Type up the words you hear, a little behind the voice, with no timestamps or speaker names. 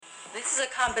This is a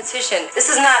competition. This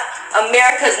is not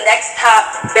America's Next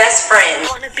Top Best Friend.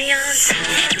 Wanna be on top.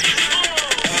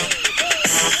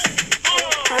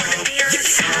 Wanna be on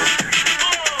top.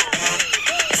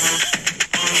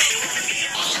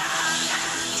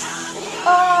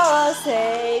 Oh,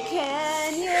 say,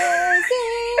 can you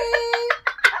see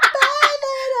by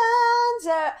the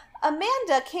dawn's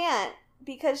Amanda can't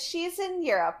because she's in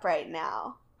Europe right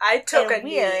now. I took and a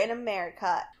we're knee. in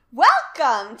America.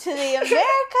 Welcome to the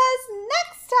America's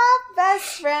Next Top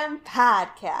Best Friend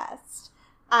podcast.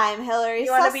 I'm Hillary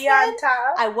You want to Sussman. be on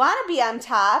top? I want to be on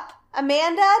top.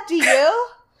 Amanda, do you?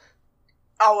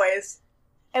 Always.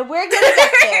 And we're going to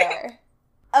get there.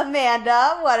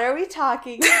 Amanda, what are we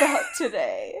talking about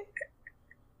today?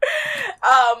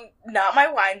 Not my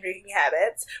wine drinking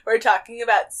habits. We're talking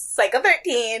about Cycle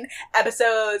 13,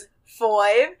 episodes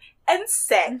 5 and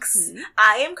 6. Mm-hmm.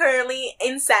 I am currently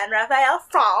in San Rafael,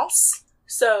 France.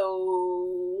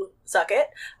 So, suck it.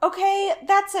 Okay,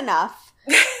 that's enough.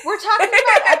 We're talking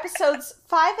about episodes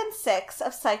 5 and 6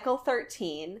 of Cycle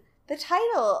 13. The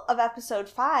title of episode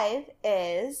 5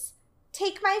 is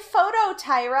Take My Photo,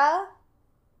 Tyra.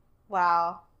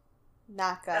 Wow.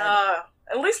 Not good.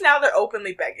 At least now they're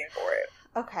openly begging for it.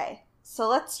 Okay, so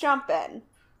let's jump in.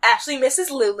 Ashley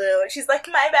misses Lulu, and she's like,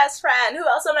 my best friend. Who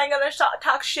else am I gonna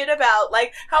talk shit about?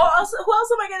 Like, who else am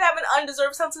I gonna have an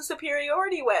undeserved sense of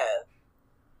superiority with?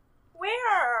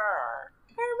 Where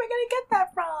am I gonna get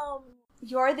that from?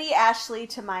 You're the Ashley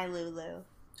to my Lulu.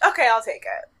 Okay, I'll take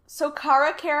it. So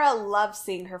Cara Cara loves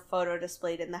seeing her photo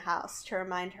displayed in the house to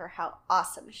remind her how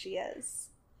awesome she is.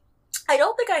 I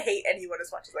don't think I hate anyone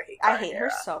as much as I hate Cara I hate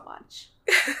her so much.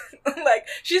 Like,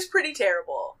 she's pretty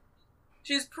terrible.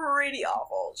 She's pretty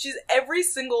awful. She's every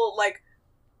single, like,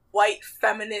 white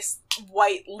feminist,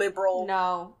 white liberal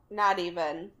No, not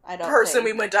even. I don't person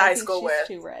think. we went to I high think school she's with.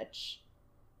 too rich.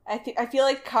 I feel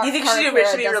like You think Cara she's too rich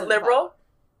Cara to be a doesn't liberal? vote.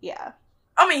 Yeah.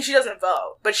 I mean, she doesn't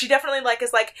vote, but she definitely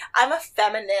is like, I'm a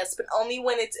feminist, but only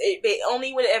when it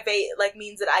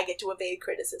means that I get to evade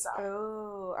criticism.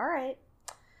 Oh, all right.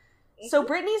 So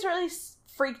Brittany's really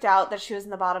freaked out that she was in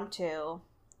the bottom 2,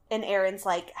 and Aaron's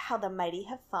like, how the mighty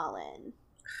have fallen.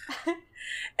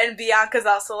 And Bianca's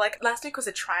also like, last week was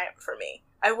a triumph for me.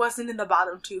 I wasn't in the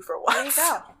bottom 2 for once. There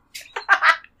you go.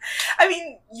 I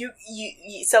mean, you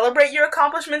celebrate your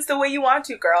accomplishments the way you want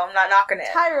to, girl. I'm not knocking it.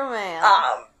 Tyra man.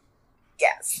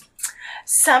 Yes.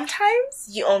 Sometimes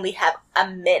you only have a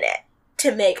minute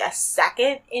to make a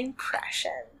second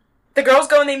impression. The girls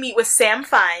go and they meet with Sam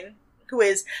Fine, who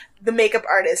is the makeup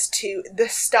artist to the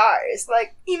stars,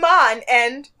 like Iman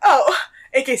and,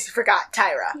 in case you forgot,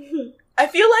 Tyra. I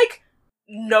feel like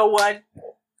no one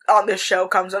on this show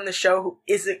comes on the show who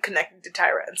isn't connected to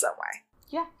Tyra in some way.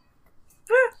 Yeah.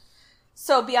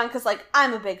 So Bianca's like,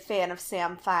 I'm a big fan of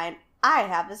Sam Fine. I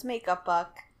have his makeup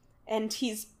book. And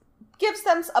gives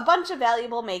them a bunch of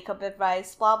valuable makeup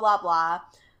advice, blah, blah, blah.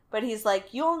 But he's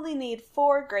like, you only need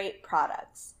 4 great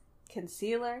products.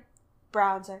 Concealer,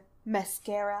 bronzer,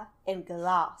 mascara, and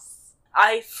gloss.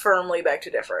 I firmly beg to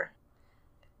differ.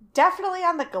 Definitely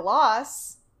on the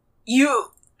gloss.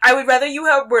 I would rather you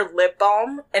wear lip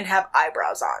balm and have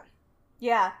eyebrows on.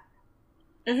 Yeah.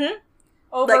 Mm-hmm.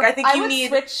 I think would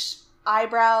switch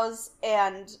eyebrows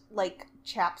and, like,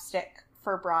 chapstick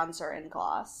for bronzer and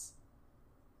gloss.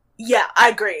 Yeah, I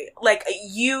agree. Like,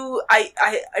 your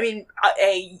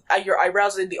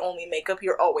eyebrows are the only makeup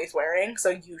you're always wearing,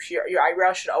 so your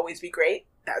eyebrows should always be great.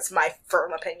 That's my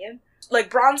firm opinion. Like,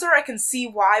 bronzer, I can see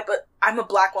why, but I'm a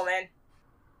black woman.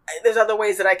 There's other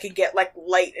ways that I can get, like,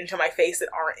 light into my face that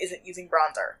isn't using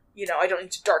bronzer. You know, I don't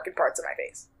need to darken parts of my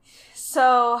face.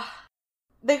 So,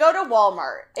 they go to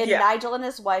Walmart, and Yeah. Nigel and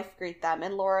his wife greet them,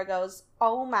 and Laura goes,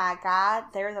 oh my god,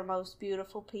 they're the most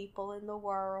beautiful people in the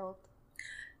world.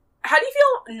 How do you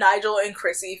feel Nigel and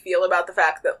Chrissy feel about the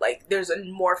fact that, like, there's a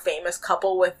more famous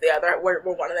couple with the other, where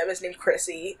one of them is named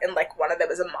Chrissy, and, like, one of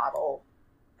them is a model,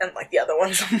 and, like, the other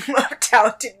one's a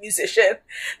talented musician?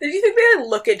 Did you think they, like,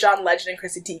 look at John Legend and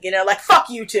Chrissy Teigen and are like, fuck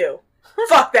you two.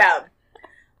 Fuck them.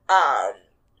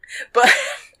 But,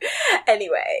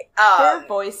 anyway. Their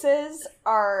voices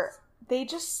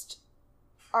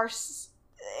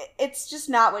it's just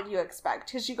not what you expect.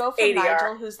 Because you go from ADR.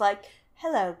 Nigel, who's like,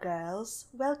 hello, girls,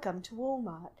 welcome to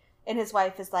Walmart. And his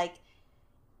wife is like,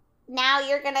 now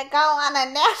you're gonna go on a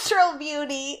natural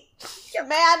beauty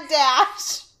mad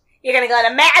dash. You're gonna go on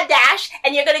a mad dash,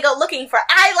 and you're gonna go looking for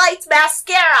Eyelights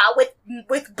mascara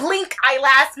with Blink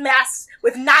eyelash mask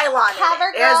with nylon in it.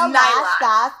 CoverGirl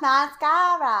mascara.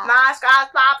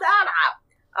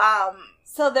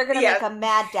 So they're gonna make a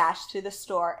mad dash to the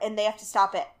store, and they have to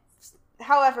stop at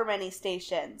however many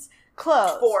stations.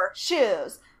 Clothes, 4.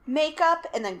 shoes, makeup,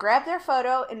 and then grab their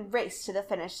photo and race to the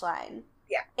finish line.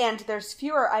 Yeah. And there's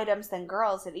fewer items than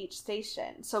girls at each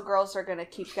station, so girls are going to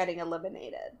keep getting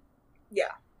eliminated.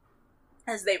 Yeah.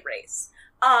 As they race.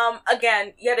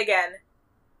 Yet again,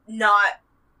 not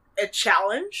a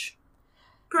challenge,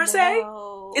 per se.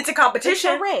 No. It's a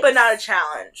competition, It's a race. but not a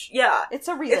challenge. Yeah. It's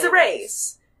a relay It's a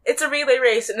race. It's a relay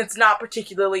race, and it's not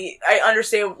particularly, I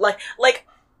understand, like,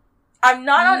 I'm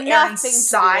not on Nothing Erin's to do with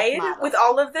side modeling. with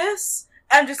all of this.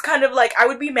 I'm just kind of like, I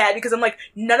would be mad because I'm like,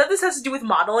 none of this has to do with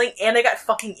modeling, and I got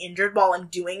fucking injured while I'm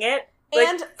doing it. Like,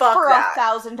 And fuck for that.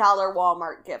 $1,000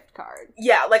 Walmart gift card.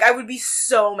 Yeah, like, I would be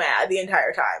so mad the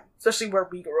entire time. Especially where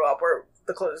we grew up, where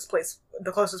the closest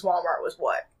Walmart was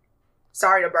what?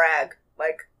 Sorry to brag.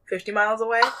 Like, 50 miles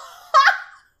away?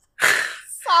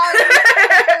 Sorry,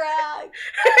 Brag.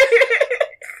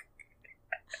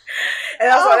 And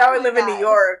that's why Oh now I my live in New God.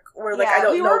 York, where, like, Yeah, I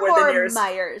don't we know were where the more nearest...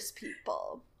 Myers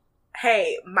people.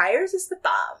 Hey, Myers is the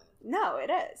bomb. No,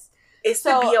 it is. It's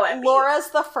So the BOMB.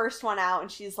 Laura's the first one out,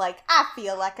 and she's like, I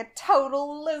feel like a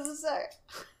total loser.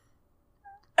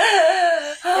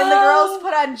 And the girls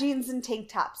put on jeans and tank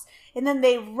tops. And then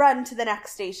they run to the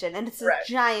next station. And it's a Right.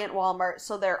 giant Walmart,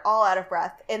 so they're all out of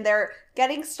breath. And they're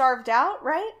getting starved out,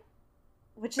 right?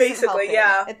 Which is Basically,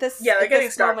 yeah. At this, Yeah, they're at getting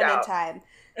this starved moment out. in time.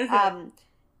 Mhm.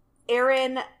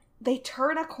 Erin, they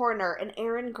turn a corner, and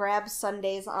Erin grabs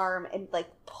Sunday's arm and, like,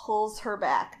 pulls her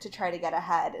back to try to get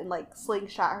ahead and, like,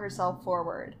 slingshot herself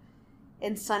forward.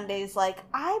 And Sunday's like,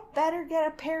 I better get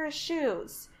a pair of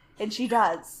shoes. And she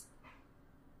does.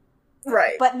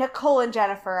 Right. But Nicole and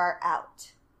Jennifer are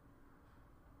out.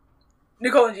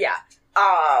 Nicole and, yeah.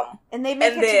 And they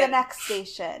make And it to then- the next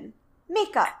station.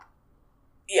 Makeup.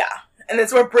 Yeah. And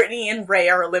that's where Brittany and Ray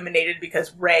are eliminated because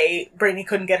Brittany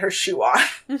couldn't get her shoe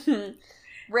on.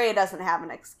 Ray doesn't have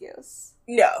an excuse.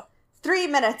 No. 3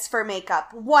 minutes for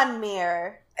makeup. 1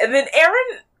 mirror. And then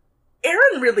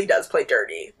Erin really does play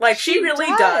dirty. Like, she really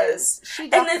does. She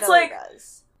And definitely it's like-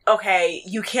 does. Okay,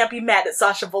 you can't be mad at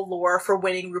Sasha Velour for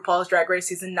winning RuPaul's Drag Race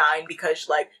Season 9 because,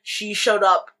 like, she showed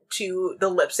up to the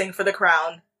lip sync for the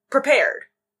crown prepared.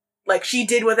 Like, she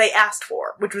did what they asked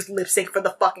for, which was lip sync for the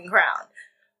fucking crown.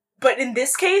 But in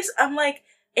this case, I'm like,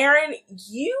 Erin,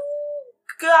 you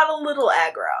got a little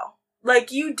aggro.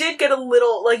 Like, you did get a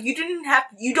little, like, you didn't have,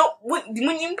 you don't, when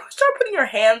you start putting your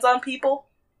hands on people,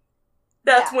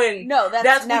 that's Yeah. when, No, that's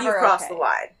that's when never you cross okay. the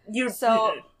line.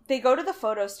 So they go to the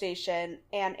photo station,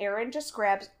 and Erin just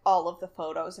grabs all of the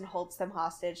photos and holds them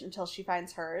hostage until she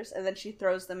finds hers, and then she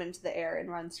throws them into the air and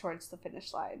runs towards the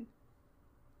finish line.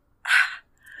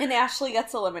 And Ashley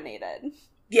gets eliminated.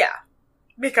 Yeah,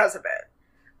 because of it.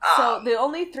 So the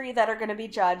only 3 that are going to be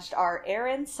judged are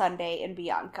Erin, Sunday, and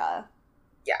Bianca.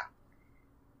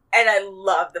 And I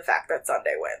love the fact that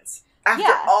Sunday wins. After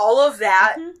Yeah. all of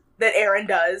that Mhm. that Erin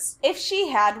does. If she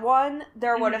had won,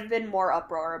 there would have Mhm. been more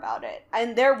uproar about it.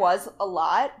 And there was a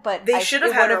lot, but They should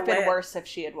have it had would her have been win. worse if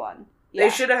she had won. They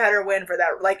should have had her win for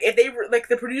that. Like, if they, like,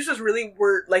 the producers really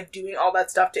were, like, doing all that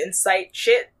stuff to incite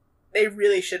shit, they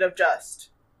really should have just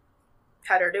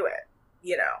had her do it.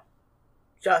 You know?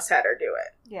 Just had her do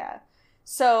it. Yeah.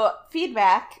 So,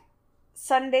 feedback.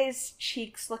 Sunday's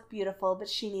cheeks look beautiful, but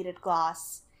she needed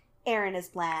gloss. Erin is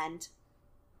bland.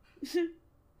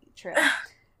 True.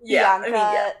 Yeah, Bianca, I mean,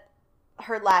 yeah.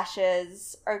 her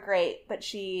lashes are great, but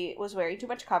she was wearing too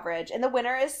much coverage. And the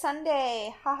winner is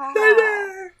Sunday. Ha ha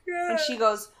ha. And she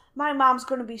goes, my mom's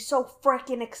gonna be so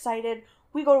freaking excited.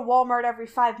 We go to Walmart every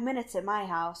 5 minutes at my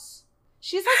house.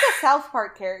 She's like a South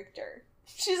Park character.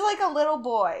 She's like a little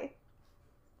boy.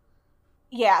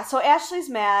 Yeah, so Ashley's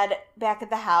mad back at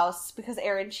the house because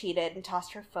Erin cheated and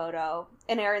tossed her photo.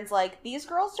 And Erin's like, these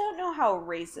girls don't know how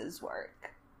races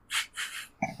work.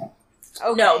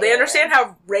 Okay, No, they Erin. understand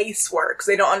how race works.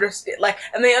 They don't understand, like,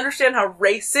 and they understand how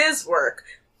races work.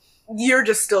 You're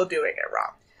just still doing it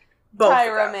wrong. Both of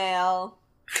Tyra them. Mail.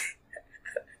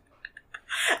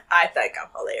 I think I'm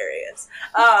hilarious.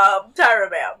 Tyra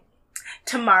Mail.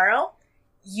 Tomorrow,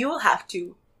 you will have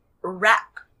to wrap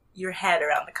your head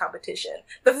around the competition.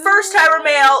 The first Tyra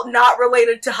Mail not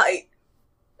related to height,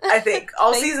 I think.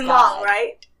 All Thank season God. long,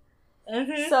 right?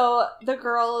 Mm-hmm. So the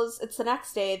girls, it's the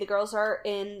next day, the girls are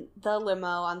in the limo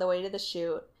on the way to the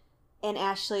shoot, and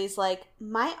Ashley's like,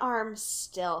 my arm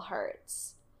still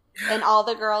hurts. And all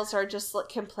the girls are just like,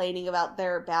 complaining about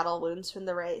their battle wounds from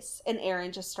the race, and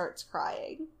Erin just starts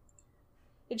crying.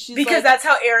 And she's Because like, that's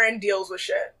how Erin deals with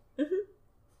shit. Mhm.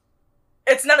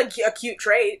 It's not a cute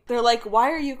trait. they're like,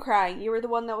 why are you crying? You were the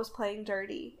one that was playing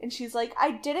dirty. And she's like,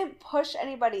 I didn't push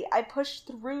anybody. I pushed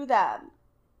through them.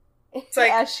 It's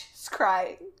like- as she's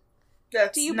crying.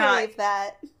 That's Do you not... believe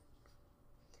that?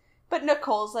 But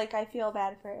Nicole's like, I feel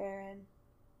bad for Erin.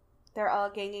 They're all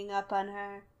ganging up on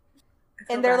her.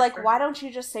 And they're like, why don't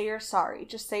you just say you're sorry?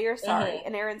 Just say you're sorry. Mm-hmm.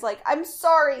 And Erin's like, I'm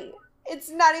sorry.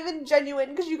 It's not even genuine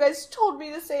because you guys told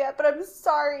me to say it, but I'm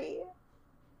sorry.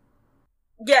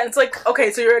 Yeah, it's like, okay,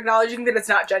 so you're acknowledging that it's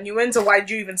not genuine, so why did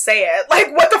you even say it?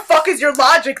 Like, what the fuck is your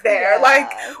logic there? Yeah.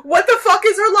 Like, what the fuck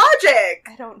is her logic?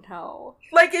 I don't know.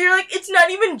 Like, you're like, it's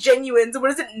not even genuine, so what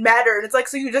does it matter? And it's like,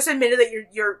 so you just admitted that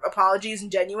your apology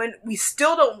isn't genuine? We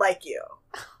still don't like you.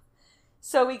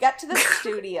 So we get to the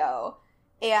studio,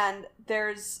 and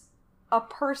there's a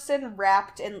person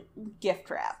wrapped in gift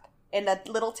wrap, and a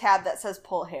little tab that says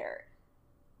pull hair.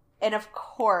 And of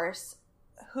course,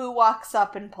 who walks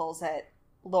up and pulls it?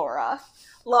 Laura.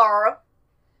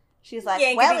 She's like,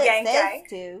 Yankety well, it yank says yank.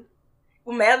 to.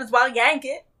 Well, man, as well yank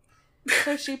it.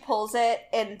 So she pulls it,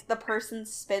 and the person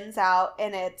spins out,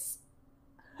 and it's,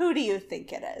 who do you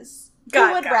think it is? God,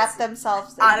 who would guys. wrap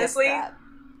themselves in Honestly, gift wrap?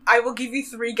 I will give you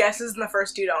 3 guesses, and the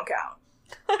first 2 don't count.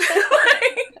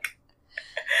 Like,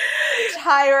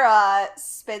 Tyra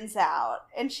spins out,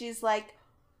 and she's like,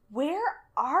 where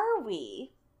are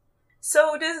we?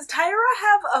 so does Tyra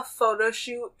have a photo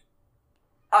shoot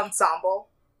ensemble?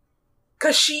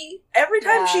 Because every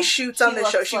time she shoots on the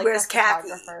show, looks she like wears a khaki.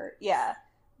 photographer. Yeah.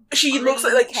 She Green looks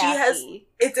like she has, khaki.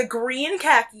 it's a green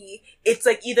khaki, it's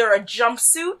like either a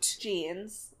jumpsuit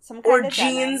Jeans. Some or kind of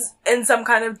jeans denim. and some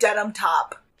kind of denim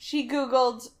top. She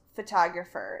Googled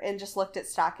photographer and just looked at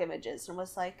stock images and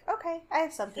was like, okay, I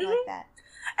have something like that.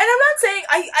 And I'm not saying,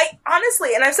 I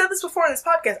honestly, and I've said this before in this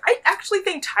podcast, I actually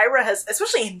think Tyra has,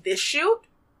 especially in this shoot,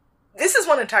 this is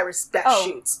one of Tyra's best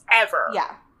shoots ever.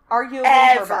 Yeah. Arguably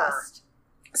Ever. her best.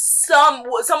 Some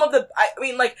of the, I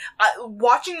mean, like,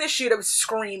 watching this shoot, I was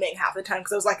screaming half the time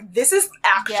because I was like, this is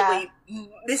actually,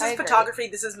 this I is agree. photography,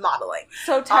 this is modeling.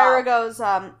 So Tyra goes,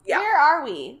 yeah. where are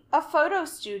we? A photo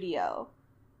studio.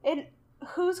 And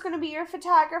who's going to be your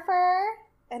photographer?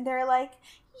 And they're like,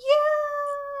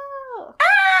 you!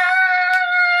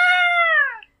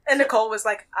 And Nicole was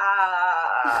like,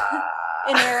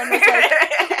 And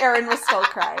Erin was still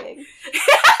crying.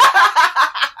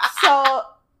 So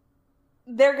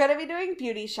they're going to be doing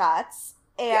beauty shots,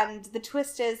 and the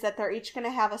twist is that they're each going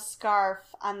to have a scarf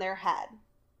on their head.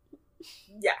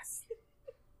 Yes.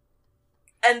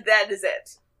 And that is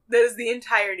it. That is the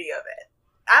entirety of it.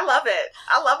 I love it.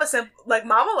 I love a simple, like,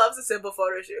 Mama loves a simple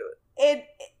photo shoot.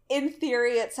 In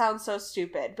theory, it sounds so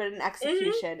stupid, but in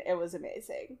execution, it was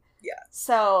amazing. Yeah.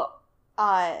 So,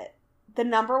 the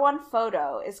number 1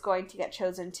 photo is going to get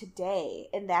chosen today,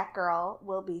 and that girl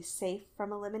will be safe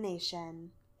from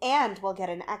elimination. And we'll get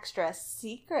an extra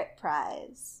secret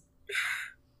prize.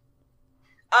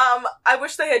 I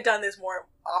wish they had done this more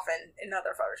often in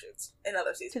other photo shoots, in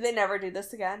other seasons. Do they never do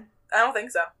this again? I don't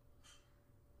think so.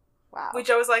 Wow.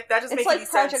 Which I was like, that doesn't It's make any like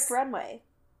Project sense. Runway.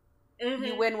 Mm-hmm.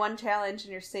 You win one challenge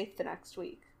and you're safe the next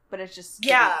week. But it's just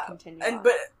continue and on.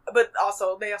 but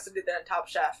also they also did that on Top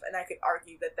Chef, and I could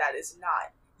argue that is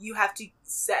not. You have to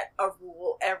set a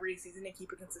rule every season and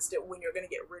keep it consistent when you're going to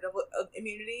get rid of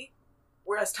immunity,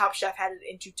 whereas Top Chef had it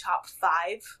into top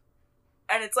 5,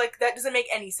 and it's like that doesn't make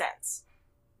any sense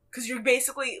because you're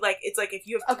basically like it's like if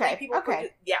you have 3 people,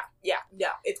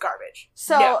 it's garbage.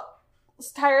 So No.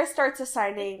 Tyra starts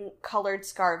assigning colored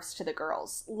scarves to the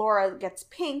girls. Laura gets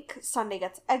pink, Sunday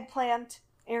gets eggplant,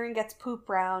 Erin gets poop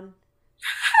brown.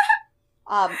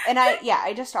 And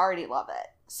I just already love it.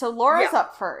 So Laura's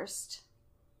up first.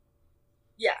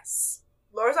 Yes,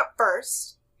 Laura's up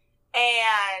first,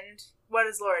 and what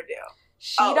does Laura do?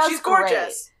 She does she's great.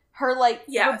 gorgeous. Her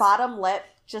Yes. her bottom lip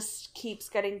just keeps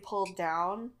getting pulled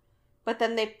down, but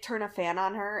then they turn a fan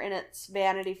on her, and it's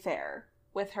Vanity Fair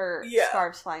with her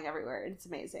scarves flying everywhere. It's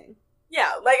amazing.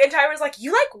 Yeah, like, and Tyra's like,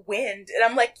 you like wind, and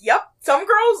I'm like, yep. Some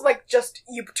girls like just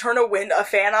you turn a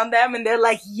fan on them, and they're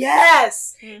like,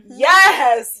 yes,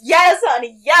 yes,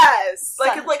 honey, yes.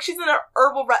 Like she's in an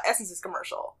Herbal Essences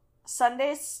commercial.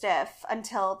 Sunday's stiff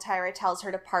until Tyra tells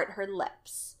her to part her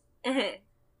lips. Mm-hmm.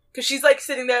 Because she's like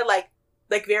sitting there like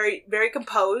very, very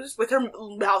composed with her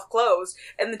mouth closed,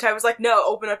 and then Tyra's like, no,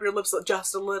 open up your lips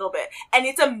just a little bit, and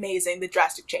it's amazing the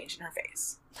drastic change in her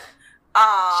face.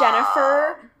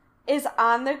 Jennifer is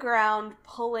on the ground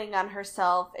pulling on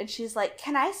herself, and she's like,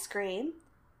 can I scream?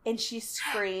 And she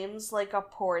screams like a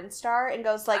porn star and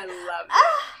goes like, I love it.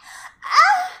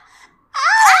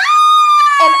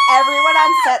 And everyone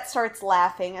on set starts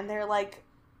laughing, and they're like,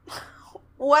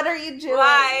 what are you doing?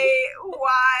 Why?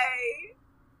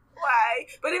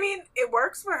 But I mean, it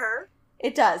works for her.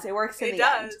 It does. It works in the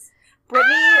end. It does.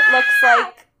 Brittany looks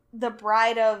like the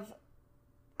bride of,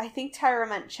 I think Tyra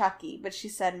meant Chucky, but she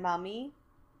said Mummy.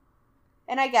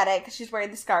 And I get it, because she's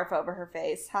wearing the scarf over her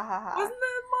face. Ha ha ha. Wasn't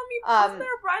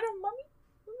there a Bride of Mummy?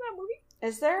 Wasn't that a movie?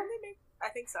 Is there? I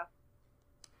think so.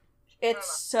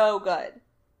 It's so good.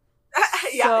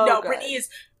 Yeah, So no, good.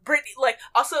 Britney, like,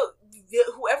 also,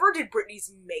 whoever did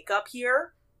Britney's makeup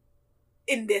here,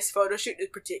 in this photo shoot in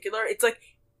particular, it's, like,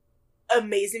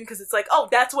 amazing, because it's like, oh,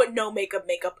 that's what no makeup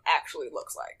actually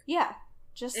looks like. Yeah,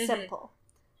 just simple.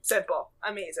 Simple.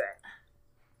 Amazing.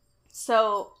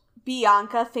 So,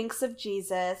 Bianca thinks of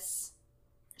Jesus.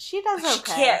 She does okay. She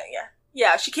can't,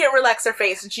 yeah, she can't relax her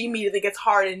face, and she immediately gets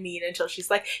hard and mean until she's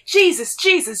like, Jesus,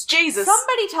 Jesus, Jesus.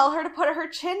 Somebody tell her to put her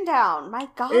chin down. My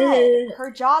God. Her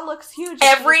jaw looks huge.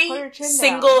 Every She just put her chin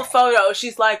single down. photo,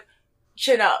 she's like,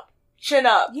 chin up, chin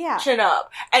up, Yeah. chin up.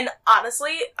 And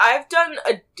honestly, I've done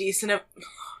a decent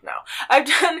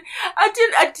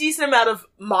amount of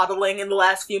modeling in the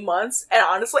last few months, and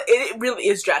honestly, it really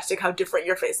is drastic how different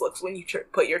your face looks when you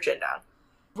put your chin down.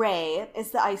 Ray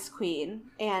is the ice queen,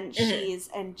 and she's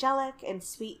angelic and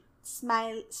sweet,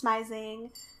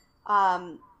 smizing.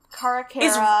 Cara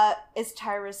is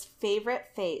Tyra's favorite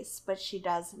face, but she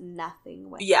does nothing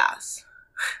with it. Yes.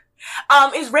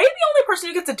 Is Ray the only person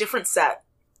who gets a different set?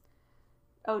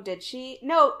 Oh, did she?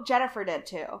 No, Jennifer did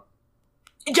too.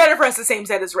 Jennifer has the same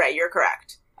set as Ray, you're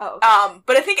correct. Oh, okay.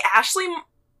 But I think Ashley's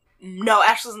in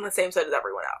the same set as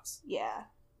everyone else. Yeah.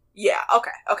 Yeah,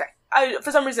 okay.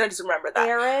 For some reason, I just remember that.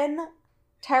 Erin,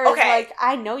 Tyra's Okay. like,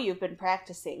 I know you've been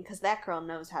practicing, because that girl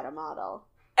knows how to model.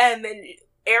 And then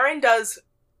Erin does,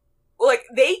 like,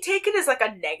 they take it as, like,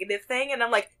 a negative thing, and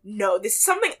I'm like, no, this is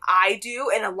something I do,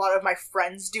 and a lot of my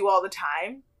friends do all the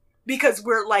time, because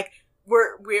we're, like,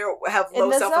 we have In low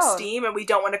the self-esteem, and we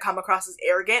don't want to come across as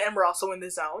arrogant, and we're also in the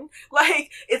zone.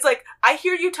 Like, it's like, I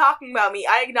hear you talking about me,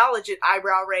 I acknowledge it,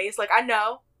 eyebrow raise, like, I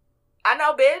know,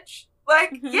 bitch.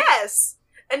 Like, yes.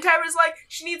 And Tyra's like,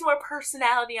 she needs more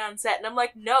personality on set. And I'm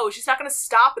like, no, she's not going to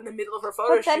stop in the middle of her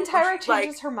photo But then shoot. Tyra She's like,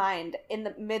 changes her mind in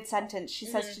the mid-sentence. She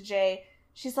says to Jay,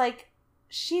 she's like,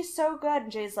 she's so good.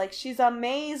 And Jay's like, she's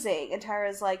amazing. And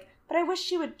Tyra's like, but I wish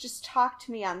she would just talk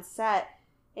to me on set.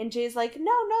 And Jay's like,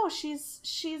 no, she's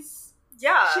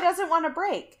yeah. she doesn't want to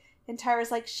break. And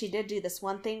Tyra's like, she did do this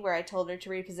one thing where I told her to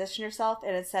reposition herself,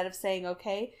 and instead of saying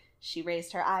okay, she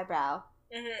raised her eyebrow.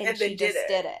 And she just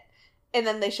did it. And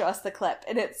then they show us the clip,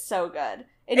 and it's so good.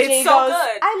 And It's Jay so goes,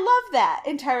 good. I love that.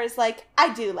 And Tyra's like,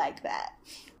 I do like that.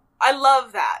 I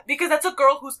love that. Because that's a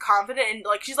girl who's confident, and,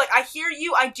 like, she's like, I hear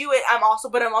you, I do it, I'm also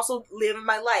living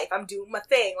my life. I'm doing my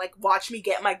thing. Like, watch me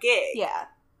get my gig. Yeah.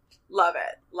 Love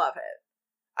it.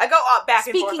 I go back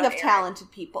and forth Speaking on of Erin.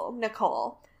 talented people,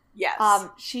 Nicole. Yes.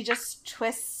 She just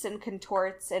twists and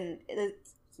contorts and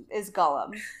is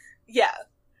Gollum. Yeah.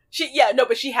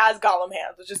 But she has Gollum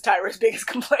hands, which is Tyra's biggest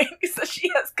complaint, is that she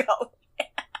has Gollum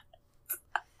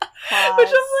hands. Which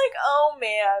I'm like, oh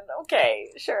man,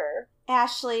 okay, sure.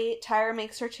 Ashley, Tyra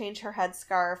makes her change her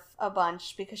headscarf a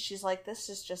bunch because she's like, this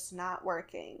is just not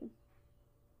working.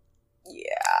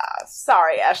 Yeah,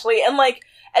 sorry, Ashley. And, like,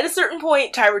 at a certain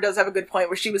point, Tyra does have a good point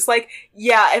where she was like,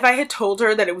 yeah, if I had told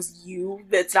her that it was you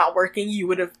that's not working, you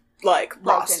would have, like,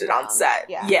 lost it on set.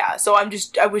 Yeah, so I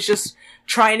was just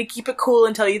trying to keep it cool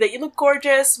and tell you that you look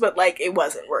gorgeous, but, like, it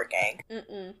wasn't working.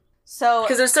 So,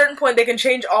 because at a certain point, they can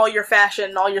change all your fashion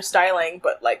and all your styling,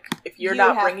 but, like, if you're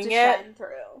not bringing it... shine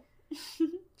through.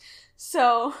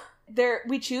 So,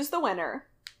 we choose the winner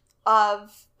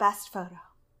of Best Photo.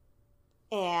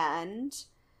 And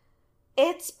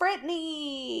it's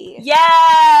Britney!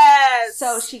 Yes!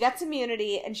 So she gets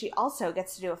immunity, and she also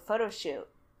gets to do a photo shoot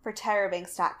for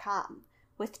TyraBanks.com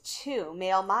with 2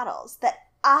 male models that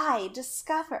I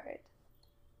discovered.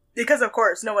 Because, of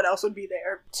course, no one else would be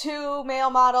there. 2 male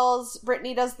models,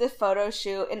 Britney does the photo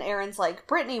shoot, and Erin's like,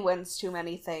 Britney wins too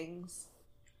many things.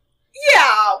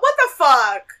 Yeah, what the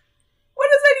fuck? What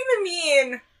does that even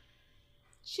mean?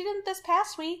 She didn't this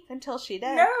past week until she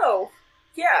did. No.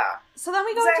 Yeah. So then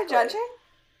we go into judging?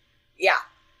 Yeah.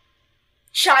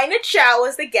 China Chow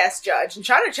is the guest judge, and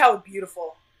China Chow is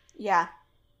beautiful. Yeah.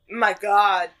 My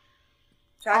god.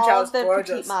 China Chow All is of the gorgeous.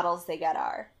 petite models they get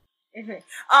are.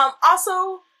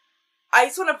 Also, I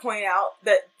just want to point out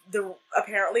that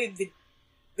apparently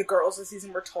the girls this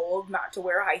season were told not to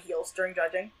wear high heels during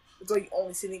judging. It's why you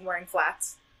only see them wearing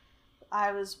flats.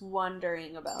 I was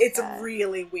wondering about It's that.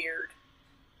 really weird.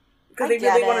 Because I they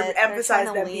really get want it. to emphasize They're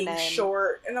trying them to being lean in.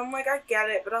 short. And I'm like, I get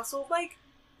it. But also, like,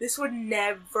 this would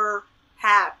never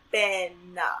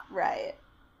happen. Right.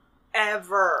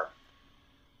 Ever.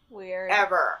 Weird.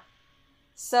 Ever.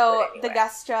 So But anyway. the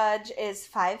guest judge is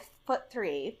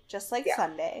 5'3", just like Yeah.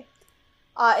 Sunday.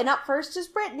 And up first is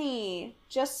Britney.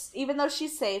 Just even though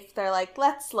she's safe, they're like,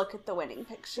 let's look at the winning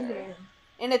picture.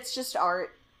 And it's just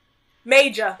art.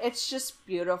 Major. It's just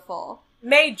beautiful.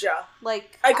 Major.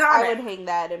 Like, Iconic. I would hang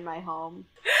that in my home.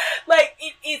 Like,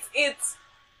 it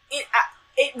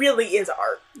really is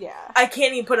art. Yeah. I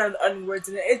can't even put any words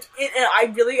in it. And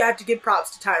I really have to give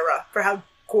props to Tyra for how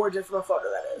gorgeous of a photo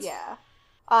that is. Yeah.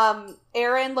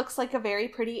 Aaron looks like a very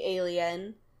pretty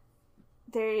alien.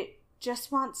 They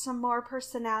just want some more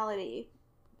personality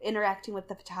interacting with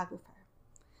the photographer.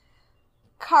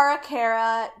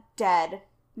 Kara, dead,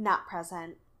 not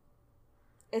present.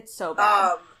 It's so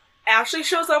bad. Ashley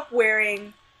shows up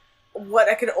wearing what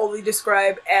I can only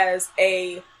describe as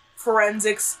a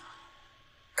forensics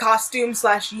costume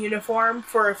 / uniform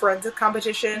for a forensic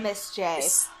competition. Miss J,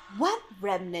 what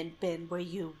remnant bin were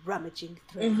you rummaging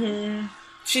through? Mm-hmm.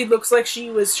 She looks like she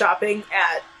was shopping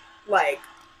at, like,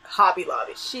 Hobby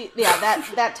Lobby.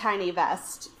 That tiny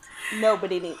vest.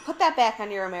 Nobody needs. Put that back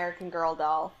on your American Girl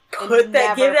doll. Give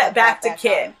that back to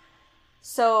Kit. On.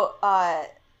 So,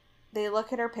 they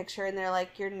look at her picture and they're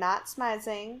like, you're not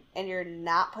smizing and you're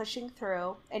not pushing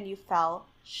through and you fell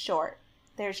short.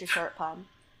 There's your short pun.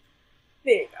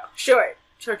 There you go. Short.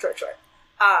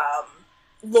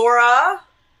 Laura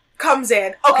comes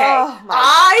in. Okay. Oh my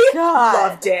I God.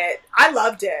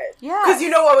 loved it. Yeah. Because you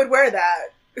know I would wear that.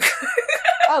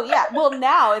 Oh, yeah. Well,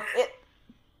 now, it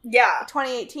Yeah.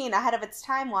 2018, ahead of its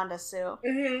time, Wanda Sue.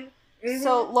 Mm-hmm. Mm-hmm.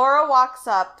 So Laura walks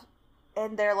up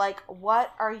and they're like,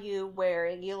 what are you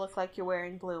wearing? You look like you're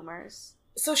wearing bloomers.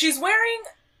 So she's wearing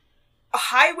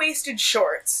high-waisted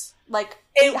shorts. Like,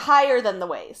 higher than the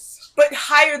waist. But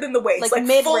higher than the waist. Like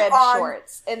mid-rib full-on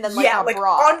shorts. And then, like, a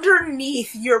bra.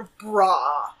 Underneath your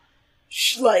bra.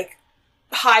 Like,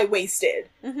 high-waisted.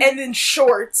 Mm-hmm. And then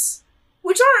shorts.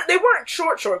 They weren't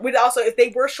short. But also, if they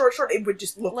were short, it would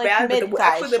just look like bad.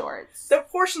 mid-thigh But shorts. the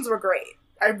portions were great.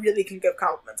 I really can give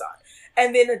compliments on.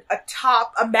 And then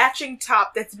a matching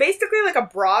top that's basically like a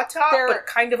bra top, but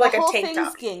kind of like a tank top. The whole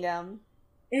thing's gingham.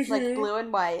 Mm-hmm. Like blue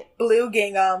and white. Blue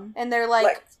gingham. And they're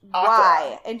like,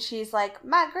 why? And she's like,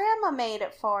 my grandma made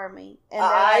it for me. And they're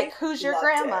like, who's your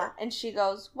grandma? It. And she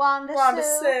goes, Wanda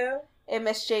Sue. And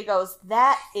Miss J goes,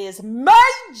 that is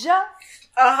major.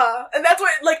 And that's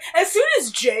what, like, as soon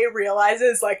as Jay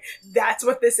realizes, like, that's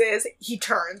what this is, he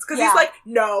turns. Because he's like,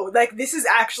 no, like, this is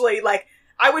actually, like,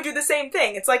 I would do the same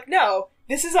thing. It's like, no,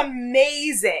 this is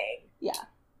amazing. Yeah.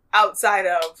 Outside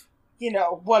of,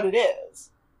 what it is.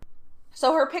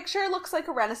 So her picture looks like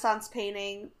a Renaissance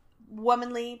painting.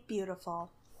 Womanly,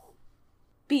 beautiful.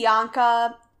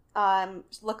 Bianca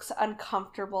looks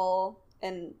uncomfortable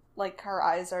and like her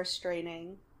eyes are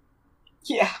straining.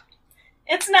 Yeah.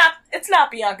 It's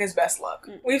not Bianca's best look.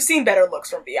 Mm-hmm. We've seen better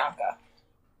looks from Bianca.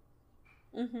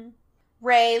 Mm-hmm.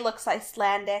 Ray looks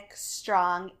Icelandic,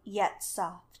 strong, yet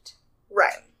soft.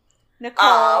 Right.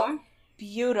 Nicole,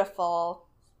 beautiful,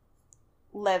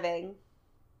 living.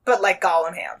 But like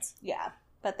Gollum hands. Yeah,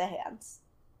 but the hands.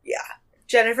 Yeah.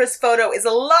 Jennifer's photo is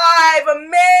alive!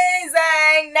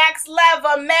 Amazing! Next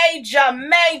level! Major!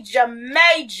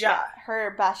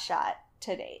 Her best shot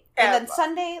to date. And then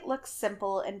Sunday looks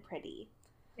simple and pretty.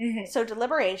 Mm-hmm. So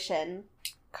deliberation.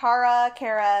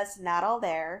 Kara's not all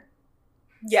there.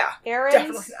 Yeah,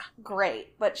 Erin's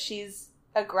great, but she's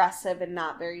aggressive and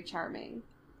not very charming.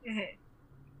 Mm-hmm.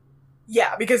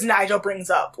 Yeah, because Nigel brings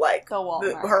up, like, the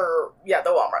Walmart. The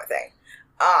Walmart thing.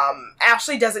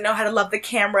 Ashley doesn't know how to love the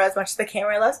camera as much as the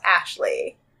camera loves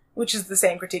Ashley, which is the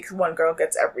same critique one girl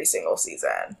gets every single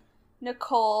season.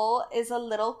 Nicole is a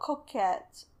little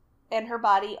coquette, and her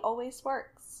body always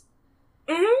works.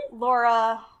 Mm-hmm.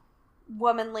 Laura,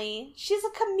 womanly, she's a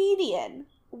comedian.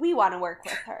 We want to work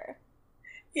with her.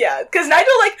 Yeah, because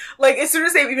Nigel, like as soon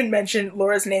as they even mentioned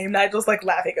Laura's name, Nigel's, like,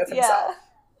 laughing with himself.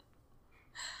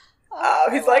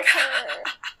 Yeah. He's like,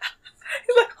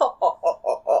 he's like,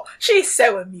 oh, she's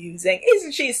so amusing.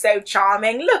 Isn't she so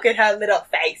charming? Look at her little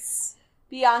face.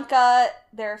 Bianca,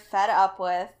 they're fed up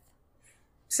with.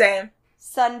 Same.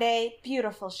 Sunday,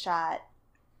 beautiful shot.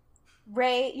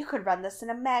 Ray, you could run this in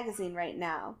a magazine right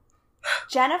now.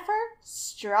 Jennifer,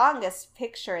 strongest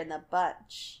picture in the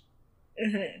bunch.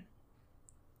 Mm-hmm.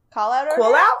 Call out order?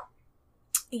 Call out?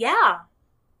 Yeah.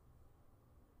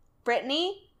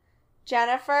 Brittany,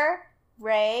 Jennifer,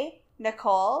 Ray,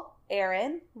 Nicole,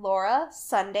 Erin, Laura,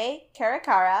 Sunday,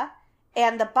 Kara,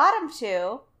 and the bottom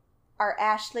two are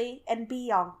Ashley and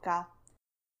Bianca.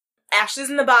 Ashley's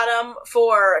in the bottom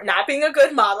for not being a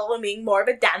good model and being more of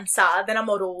a dancer than a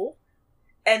model.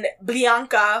 And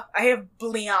Bianca, I have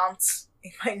Bliant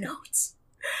in my notes,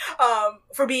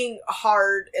 for being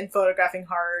hard and photographing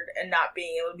hard and not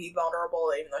being able to be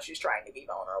vulnerable even though she's trying to be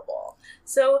vulnerable.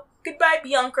 So, goodbye,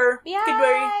 Bianca. Bye.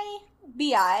 Goodbye.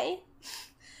 B.I.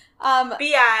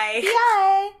 B.I.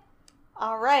 Yay!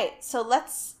 All right, so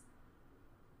let's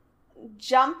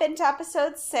jump into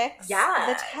episode 6. Yes.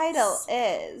 The title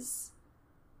is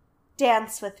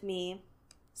Dance With Me.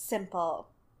 Simple.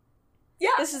 Yeah.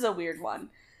 This is a weird one.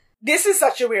 This is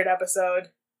such a weird episode.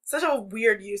 Such a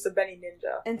weird use of Benny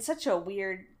Ninja. And such a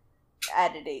weird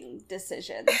editing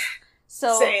decision.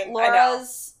 So Same, I know.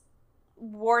 Laura's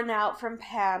worn out from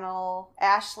panel.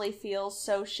 Ashley feels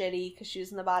so shitty because she was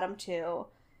in the bottom 2.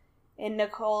 And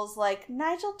Nicole's like,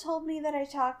 Nigel told me that I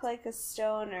talk like a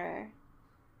stoner.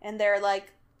 And they're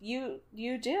like, you do.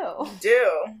 You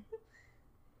do.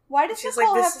 Why does She's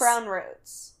Nicole like, have brown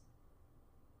roots?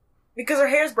 Because her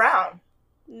hair's brown.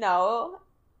 No.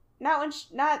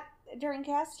 Not during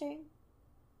casting.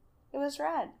 It was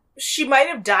red. She might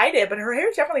have dyed it, but her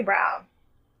hair's definitely brown.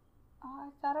 Oh, I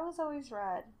thought it was always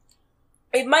red.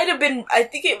 It might have been, I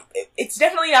think it's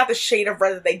definitely not the shade of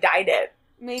red that they dyed it.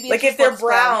 Maybe Like, it just if they're looks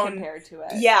brown brown, compared to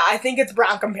it. Yeah, I think it's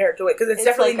brown compared to it, because it's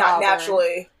definitely like not auburn.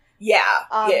 naturally. Yeah,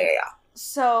 yeah.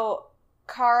 So,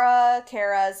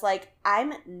 Kara's like,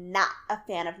 I'm not a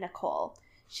fan of Nicole.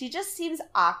 She just seems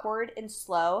awkward and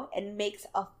slow and makes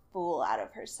a fool out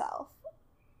of herself.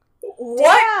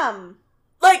 What? Damn!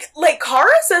 Like Kara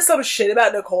says some shit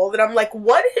about Nicole that I'm like,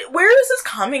 what? Where is this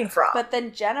coming from? But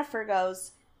then Jennifer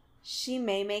goes, she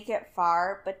may make it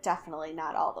far, but definitely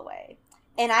not all the way.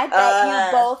 And I bet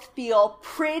you both feel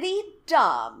pretty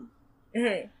dumb.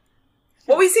 Mm-hmm.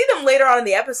 Well, we see them later on in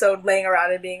the episode laying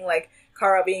around and being like,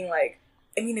 Kara being like,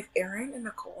 I mean, if Aaron and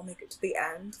Nicole make it to the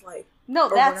end, like, No,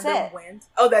 or that's one of them it. wins.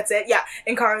 Oh, that's it. Yeah,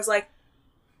 and Kara's like,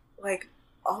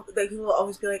 he will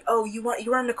always be like, oh,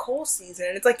 you're on Nicole's season,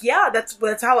 and it's like, yeah, that's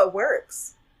how it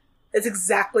works. It's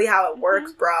exactly how it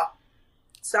works, bro.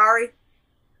 Sorry.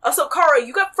 Also, Kara,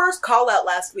 you got first call out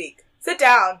last week. Sit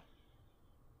down.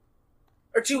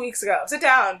 Or 2 weeks ago. Sit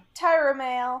down. Tyra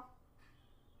Mail.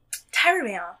 Tyra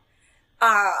Mail.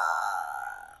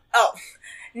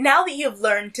 Now that you've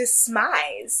learned to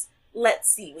smize,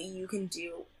 let's see what you can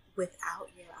do without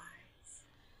your eyes.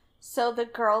 So the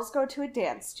girls go to a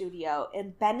dance studio,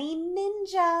 and Benny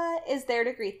Ninja is there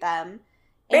to greet them.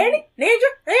 Benny,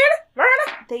 Ninja,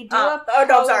 Murder. They do a pose. Oh,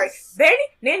 no, I'm sorry. Benny,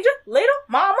 Ninja, Little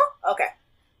Mama. Okay.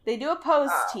 They do a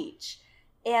pose teach,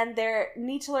 and they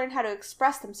need to learn how to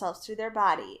express themselves through their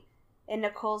body. And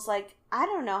Nicole's like, I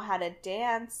don't know how to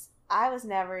dance. I was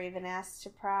never even asked to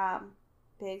prom.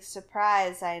 Big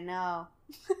surprise, I know.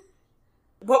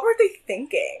 What were they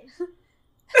thinking? And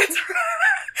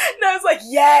I was like,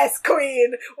 yes,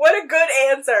 queen. What a good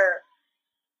answer.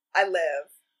 I live.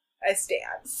 I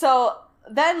stand. So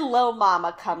then Lil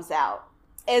Mama comes out.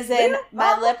 As in,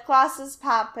 my lip gloss is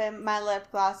popping, my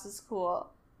lip gloss is cool.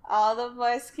 All the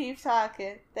boys keep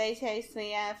talking. They chase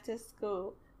me after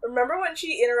school. Remember when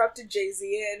she interrupted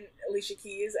Jay-Z and Alicia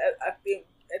Keys at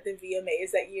the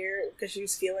VMAs that year because she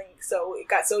was feeling it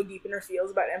got so deep in her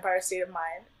feels about Empire State of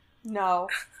Mind? No.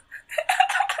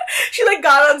 She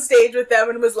got on stage with them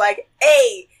and was like,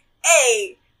 "Hey,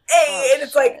 hey, hey," and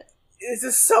it's like, it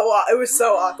was so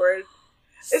awkward.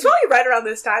 It's probably right around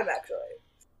this time, actually.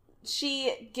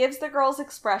 She gives the girls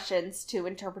expressions to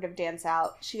interpretive dance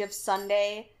out. She has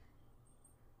Sunday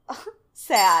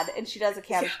sad, and she does a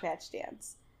Cabbage Patch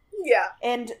dance. Yeah.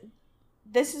 And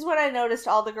this is when I noticed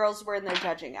all the girls were in their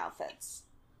judging outfits.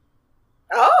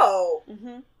 Oh.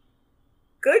 Mm-hmm.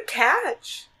 Good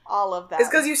catch. All of that. It's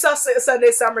because you saw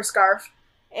Sunday Summer Scarf.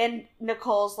 And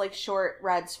Nicole's short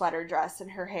red sweater dress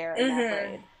and her hair in that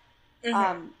braid.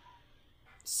 Mm-hmm.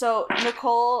 So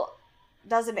Nicole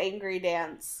does an angry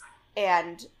dance,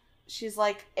 and she's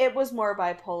like, it was more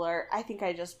bipolar. I think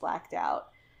I just blacked out.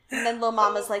 And then Lil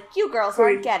Mama's like, you girls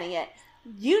aren't getting it.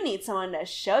 You need someone to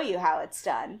show you how it's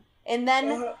done. And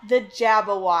then the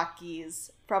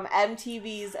Jabberwockies from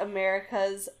MTV's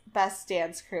America's Best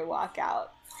Dance Crew walk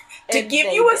out. To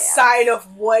give you a sign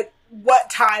of what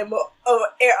time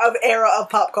of era of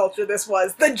pop culture this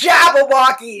was. The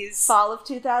Jabberwockies! Fall of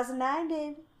 2009,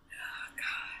 baby.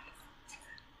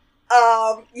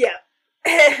 Yeah.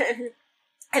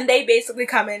 And they basically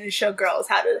come in and show girls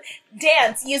how to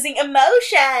dance using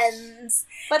emotions.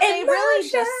 But they really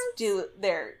just do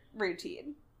their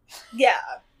routine. Yeah.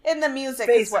 And the music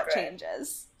Basically. is what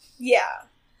changes. Yeah.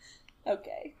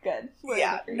 Okay, good. We're in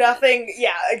Yeah. agreement. Nothing,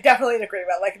 definitely in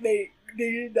agreement. They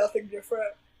did nothing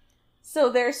different. So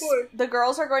the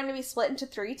girls are going to be split into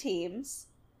 3 teams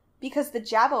because the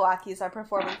Jabberwockies are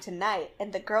performing tonight,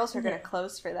 and the girls are going to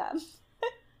close for them.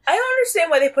 I don't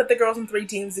understand why they put the girls in 3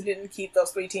 teams and didn't keep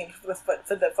those 3 teams for the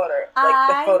photo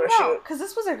shoot. Because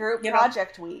this was a group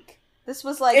project week. This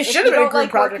was It if should you have been a don't group like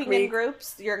project working week. in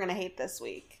groups, you're going to hate this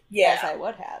week. Yeah. As I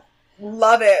would have.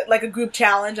 Love it. Like a group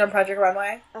challenge on Project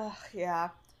Runway. Ugh, yeah.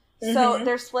 Mm-hmm. So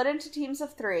they're split into teams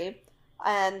of 3,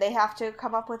 and they have to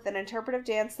come up with an interpretive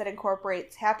dance that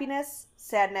incorporates happiness,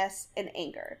 sadness, and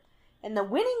anger. And the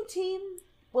winning team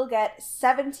will get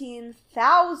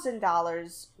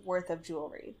 $17,000 worth of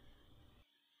jewelry.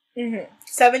 Mm-hmm.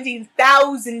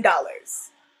 $17,000.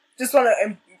 Just want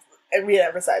to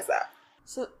re-emphasize that.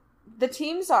 So the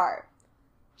teams are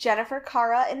Jennifer,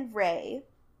 Cara, and Ray,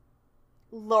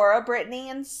 Laura, Brittany,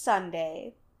 and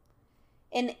Sunday,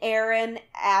 and Aaron,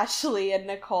 Ashley, and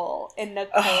Nicole. And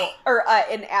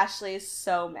and Ashley is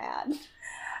so mad.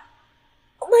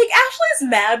 Like, Ashley's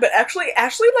mad, but Ashley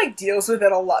like deals with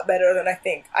it a lot better than I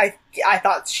think I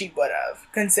thought she would have,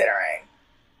 considering.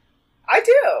 I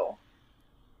do.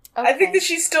 Okay. I think that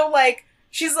she's still like,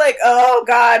 she's like, oh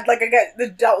god, like I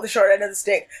dealt with the short end of the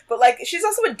stick. But like, she's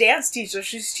also a dance teacher.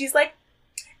 She's like,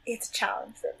 it's a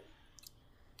challenge for me.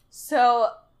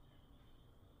 So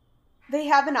they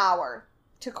have an hour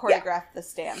to choreograph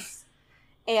this dance.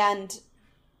 And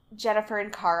Jennifer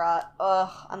and Cara,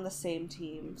 on the same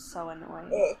team. So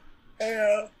annoying. I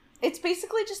know. It's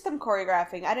basically just them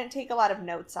choreographing. I didn't take a lot of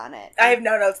notes on it. I have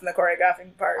no notes in the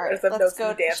choreographing part. All right, Let's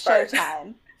go in the dance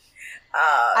Showtime.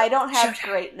 I don't have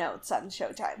great notes on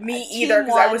Showtime. Me either,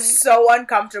 because I was so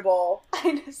uncomfortable.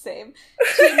 I know, same.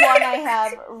 Team 1, I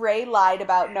have Ray lied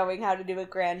about knowing how to do a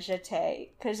grand jeté,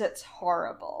 because it's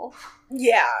horrible.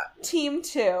 Yeah. Team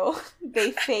 2,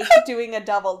 they faked doing a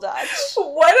double dutch.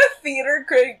 What a theater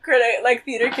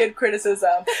kid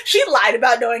criticism. She lied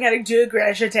about knowing how to do a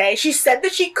grand jeté. She said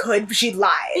that she could, but she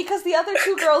lied. Because the other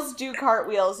 2 girls do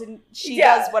cartwheels, and she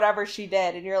does whatever she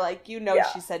did, and you're like,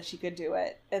 she said she could do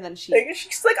it. And then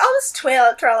she's like, I'll just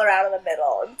twirl around in the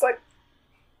middle. And it's like,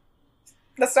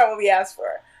 that's not what we asked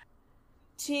for.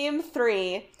 Team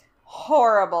 3,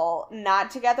 horrible, not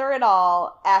together at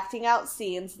all, acting out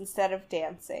scenes instead of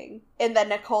dancing. And then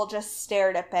Nicole just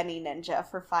stared at Benny Ninja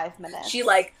for 5 minutes. She,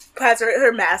 like, puts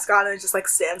her mask on and just, like,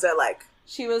 stands there, like...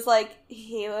 She was like,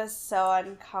 he was so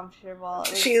uncomfortable.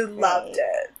 She loved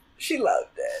it. She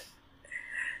loved it.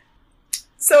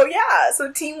 So, yeah, so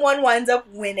Team 1 winds up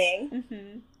winning.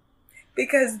 Mm-hmm.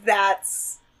 Because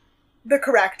that's the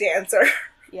correct answer.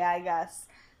 Yeah, I guess.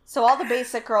 So all the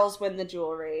basic girls win the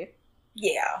jewelry.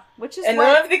 Yeah. Which is and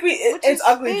I don't think it's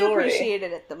ugly jewelry. They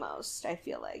appreciated it the most, I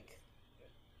feel like.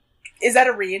 Is that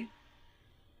a read?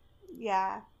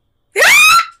 Yeah.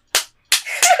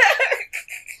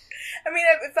 I mean,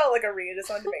 it felt like a read. I just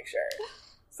wanted to make sure.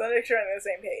 So make sure I'm on the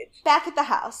same page. Back at the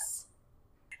house.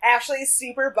 Ashley's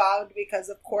super bummed because,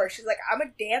 of course, she's like, I'm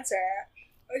a dancer.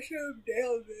 I should have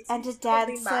nailed this. And a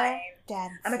dancer.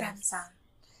 I'm a dancer.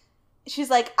 She's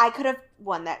like, I could have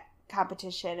won that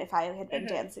competition if I had been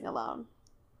dancing alone.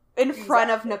 In front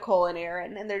of Nicole and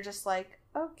Aaron. And they're just like,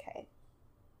 okay.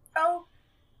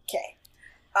 Okay.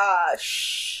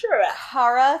 Sure.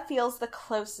 Cara feels the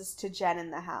closest to Jen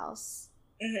in the house.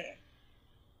 Mm-hmm.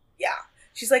 Yeah.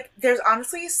 She's like, there's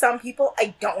honestly some people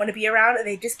I don't want to be around, and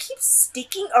they just keep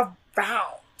sticking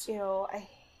around. Ew, I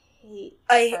hate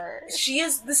her. She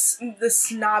is the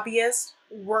snobbiest,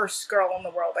 worst girl in the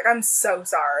world. Like, I'm so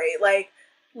sorry. I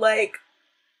mean,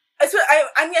 I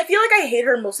feel like I hate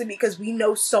her mostly because we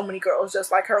know so many girls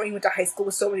just like her. We went to high school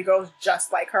with so many girls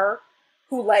just like her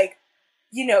who, like,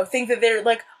 you know, think that they're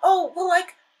like, oh, well,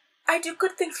 like, I do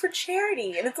good things for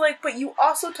charity. And it's like, but you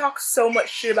also talk so much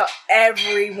shit about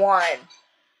everyone.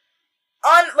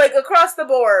 Across the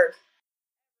board.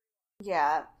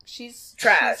 Yeah, she's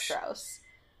trash. She's gross.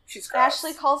 She's gross.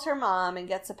 Ashley calls her mom and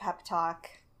gets a pep talk.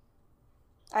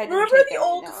 I didn't Remember take the any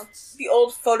old notes. The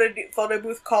old photo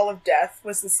booth call of death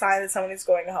was the sign that someone is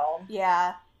going home.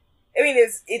 Yeah. I mean,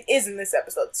 it is in this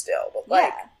episode still, but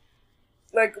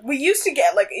like we used to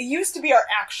get, like, it used to be our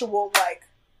actual, like,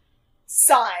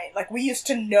 sign. Like, we used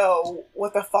to know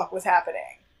what the fuck was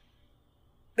happening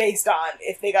based on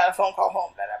if they got a phone call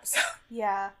home that episode.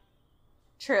 Yeah.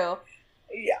 True.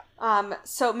 Yeah.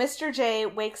 So Mr. J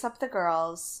wakes up the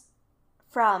girls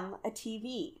from a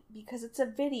TV because it's a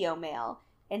video mail.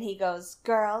 And he goes,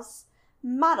 girls,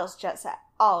 models jet set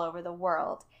all over the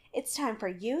world. It's time for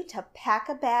you to pack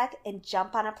a bag and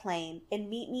jump on a plane and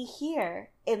meet me here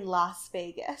in Las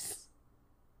Vegas.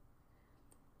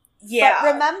 Yeah.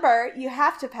 But remember, you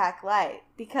have to pack light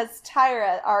because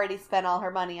Tyra already spent all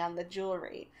her money on the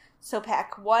jewelry. So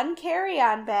pack one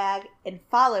carry-on bag and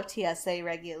follow TSA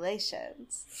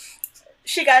regulations.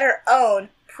 She got her own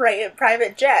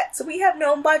private jet, so we have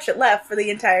no budget left for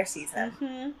the entire season.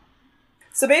 Mm-hmm.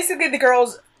 So basically the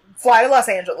girls fly to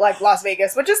Las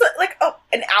Vegas, which is like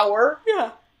an hour.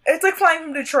 Yeah. It's like flying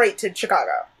from Detroit to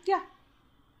Chicago. Yeah.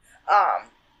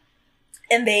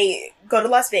 and they go to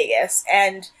Las Vegas,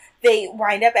 and they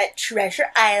wind up at Treasure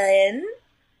Island,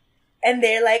 and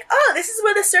they're like, oh, this is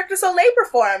where the Cirque du Soleil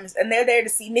performs, and they're there to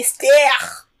see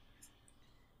Mystère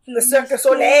from the Cirque du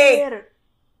Soleil,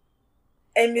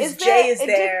 and Miss J is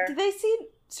there. Did they see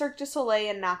Cirque du Soleil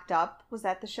and Knocked Up? Was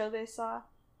that the show they saw?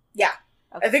 Yeah.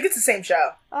 Okay. I think it's the same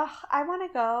show. Ugh, I want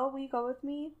to go. Will you go with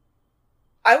me?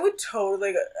 I would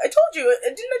totally go. I told you,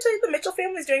 didn't I tell you the Mitchell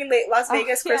family's doing Las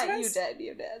Vegas Yeah, Christmas?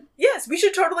 you did. Yes, we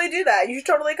should totally do that. You should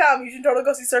totally come. You should totally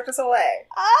go see Cirque du Soleil.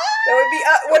 Ah! That would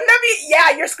be, wouldn't that be,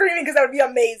 yeah, you're screaming because that would be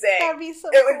amazing. That'd be so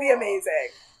It would be cool. amazing.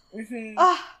 Mm-hmm.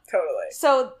 Ah. Totally.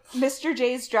 So, Mr.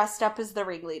 J's dressed up as the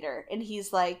ringleader, and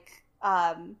he's like,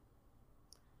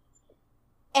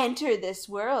 enter this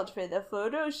world for the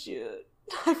photo shoot.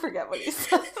 I forget what he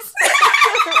says.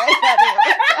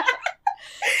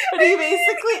 But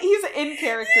he's in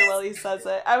character while he says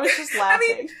it. I was just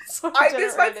laughing. So I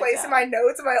missed my place in my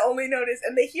notes, and my only note is,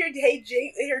 and they hear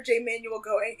Jay Manuel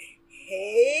going,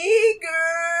 hey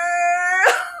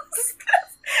girls.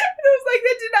 And I was like,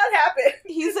 that did not happen.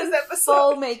 He's in this episode.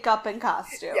 full makeup and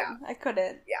costume. Yeah. I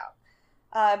couldn't.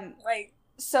 Yeah.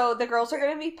 So the girls are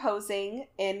going to be posing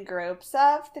in groups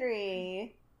of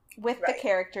 3 with the Right.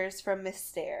 characters from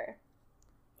Mystère.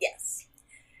 Yes.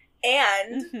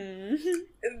 And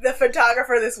Mm-hmm. the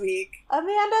photographer this week,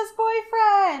 Amanda's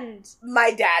boyfriend.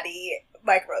 my daddy,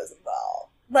 Mike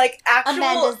Rosenthal. Like, actual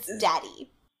Amanda's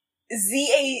daddy.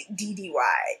 Zaddy.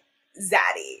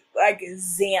 Zaddy. Like,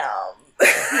 Zam. He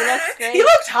looks great. He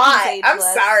looked hot. He's I'm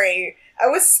ageless. sorry. I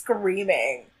was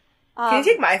screaming. Can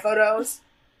you take my photos?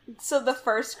 So the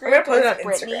first I'm gonna group put it is on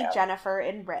Brittany, Instagram. Jennifer,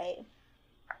 and Ray.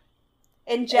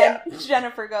 And Yeah.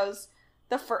 Jennifer goes,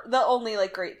 the only,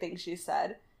 like, great thing she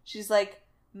said, she's like,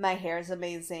 my hair's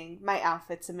amazing, my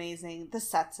outfit's amazing, the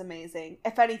set's amazing.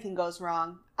 If anything goes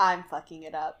wrong, I'm fucking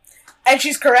it up. And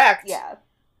she's correct. Yeah.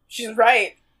 She's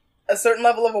right. A certain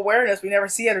level of awareness we never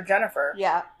see out of Jennifer.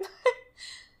 Yeah.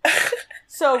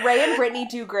 So Ray and Brittany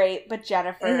do great, but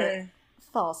Jennifer Mhm.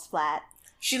 falls flat.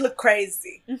 She looked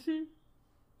crazy. Mm-hmm.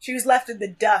 She was left in the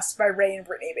dust by Ray and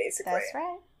Brittany, basically. That's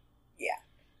right.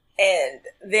 And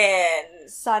then,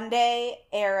 Sunday,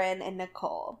 Aaron, and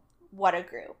Nicole. What a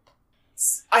group.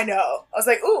 I know. I was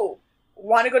like, ooh,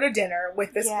 want to go to dinner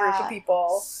with this group of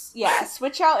people. Yeah,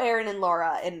 switch out Aaron and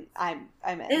Laura, and I'm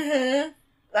in. Mm-hmm.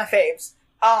 My faves.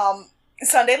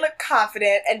 Sunday looked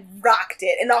confident and rocked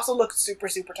it, and also looked super,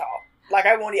 super tall. Like,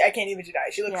 I can't even deny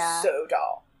it. She looked Yeah. so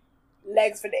tall.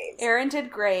 Legs for days. Aaron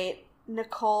did great.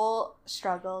 Nicole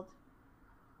struggled.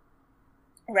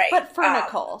 Right. But for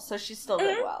Nicole, so she still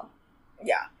did mhm. well.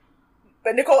 Yeah.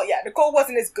 But Nicole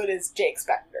wasn't as good as Jay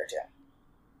expected her to.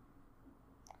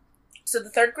 So the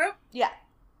third group Yeah.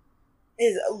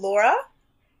 is Laura,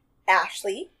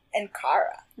 Ashley, and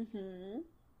Cara. Mm-hmm.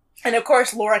 And of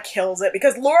course, Laura kills it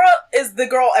because Laura is the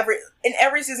girl in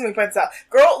every season we point this out.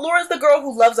 Laura's the girl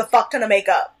who loves a fuck ton of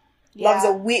makeup. Yeah.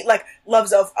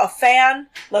 Loves a fan,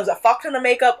 loves a fuck ton of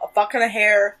makeup, a fuck ton of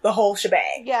hair, the whole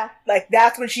shebang. Yeah. Like,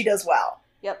 that's when she does well.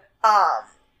 Yep.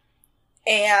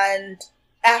 And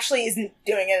Ashley isn't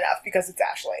doing it enough because it's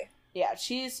Ashley. Yeah,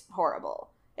 she's horrible.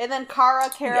 And then Kara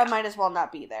might as well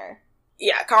not be there.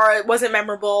 Yeah, Cara wasn't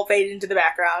memorable, faded into the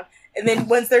background. And then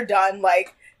once they're done,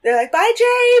 like, they're like, bye,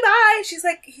 Jay, bye.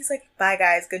 He's like, bye,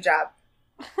 guys, good job.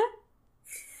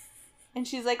 And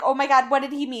she's like, oh my god, what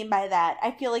did he mean by that?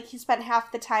 I feel like he spent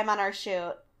half the time on our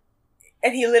shoot.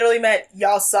 And he literally meant,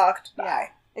 y'all sucked, bye. Yeah.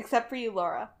 Except for you,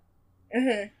 Laura.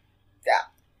 Mm-hmm.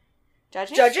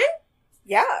 Judging? Judging?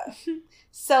 Yeah.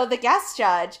 So the guest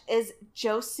judge is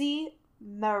Josie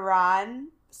Marin.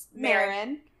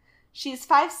 She's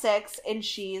 5'6", and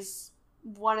she's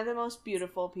one of the most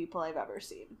beautiful people I've ever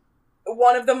seen.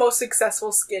 One of the most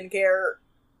successful skincare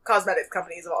cosmetics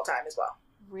companies of all time as well.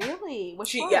 Really?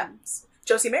 Which one? Yeah.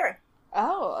 Josie Marin.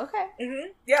 Oh, okay.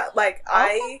 Mm-hmm. Yeah, like,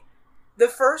 Okay. the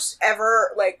first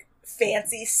ever, like,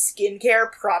 fancy skincare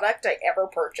product I ever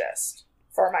purchased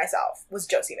for myself was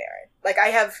Josie Marin. Like, I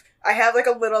have like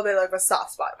a little bit of a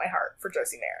soft spot in my heart for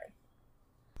Josie Marin.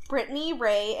 Brittany,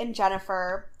 Ray, and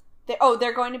Jennifer.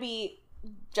 They're going to be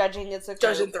judging as a group,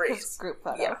 Judging threes. group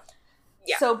photo. Yeah.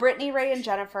 Yeah. So Brittany, Ray, and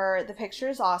Jennifer. The picture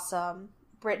is awesome.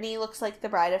 Brittany looks like the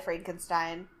bride of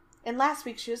Frankenstein, and last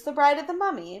week she was the bride of the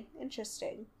Mummy.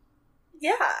 Interesting.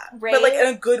 Yeah. Ray, but, like, in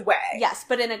a good way. Yes,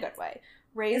 but in a good way.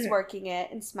 Ray's Mhm. working it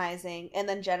and smizing, and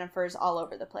then Jennifer's all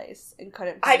over the place and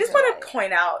couldn't. I just want to to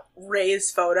point out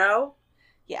Ray's photo.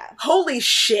 Yeah. Holy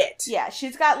shit. Yeah,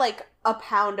 she's got like a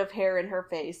pound of hair in her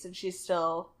face, and she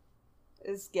still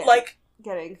is getting Like,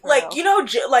 getting through. Like, you know,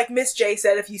 like Miss J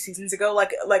said a few seasons ago,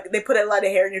 like they put a lot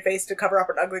of hair in your face to cover up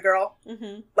an ugly girl.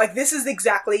 Mm-hmm. Like, this is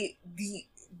exactly the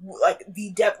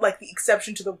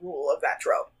exception to the rule of that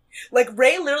trope. Like,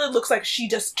 Ray literally looks like she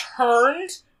just turned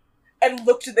and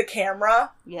looked at the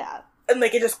camera. Yeah. And,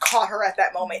 like, it just caught her at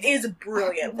that moment. It is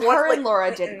brilliant. Her and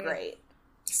Laura did great.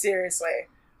 Seriously.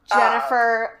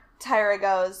 Jennifer, Tyra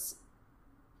goes,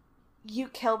 you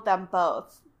killed them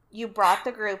both. You brought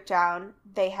the group down.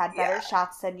 They had better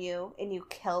shots than you, and you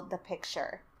killed the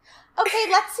picture. Okay,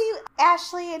 let's see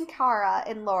Ashley and Cara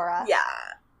and Laura. Yeah.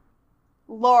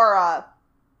 Laura.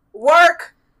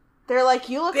 Work! They're like,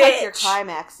 you look like you're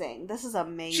climaxing. This is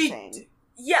amazing.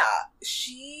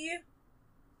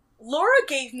 Laura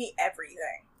gave me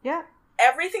everything. Yeah.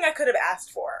 Everything I could have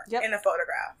asked for in a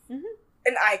photograph. Mm-hmm.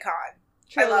 An icon.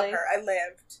 Truly. I love her.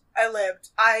 I lived.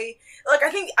 I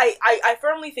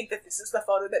firmly think that this is the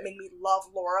photo that made me love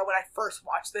Laura when I first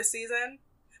watched this season.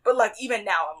 But, like, even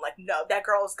now, I'm like, no, that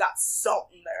girl's got salt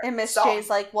in there. And Miss J's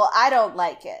like, well, I don't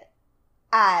like it.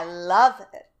 I love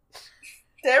it.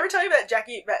 Did I ever tell you that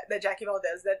Jackie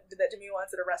Valdez did that to me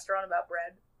once at a restaurant about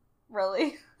bread?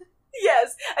 Really?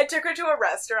 Yes. I took her to a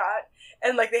restaurant,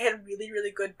 and, like, they had really, really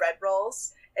good bread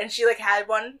rolls. And she, like, had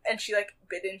one, and she, like,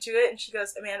 bit into it, and she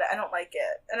goes, Amanda, I don't like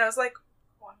it. And I was like,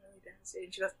 oh, I'm really devastated.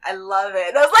 And she goes, I love it.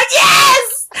 And I was like,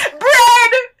 yes!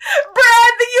 Bread!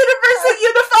 Bread! The universal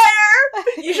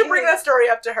unifier! You should bring that story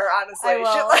up to her, honestly. I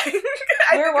will.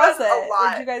 Where was it?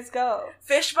 Where'd you guys go?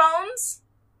 Fishbones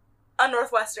on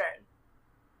Northwestern.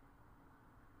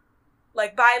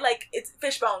 Like, by, like, it's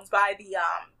Fishbones by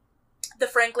the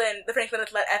Franklin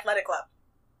Athletic Club.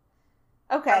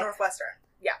 Okay. On Northwestern.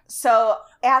 Yeah. So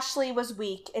Ashley was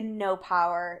weak and no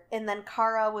power, and then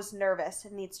Cara was nervous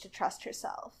and needs to trust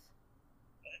herself.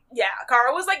 Yeah,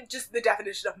 Cara was like just the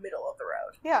definition of middle of the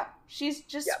road. Yeah, she's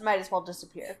just might as well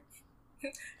disappear.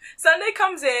 Sunday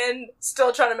comes in,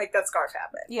 still trying to make that scarf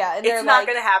happen. Yeah, and it's not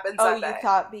going to happen Sunday. Oh, you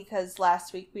thought because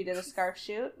last week we did a scarf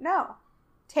shoot? No.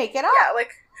 Take it off. Yeah,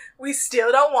 like, we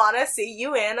still don't want to see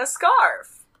you in a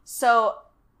scarf. So,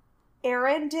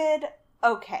 Erin did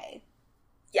okay.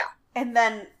 Yeah. And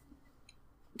then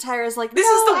Tyra's like, this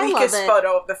is the weakest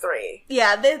photo of the three.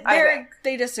 Yeah,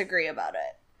 they disagree about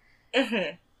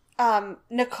it. Mm-hmm.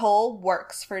 Nicole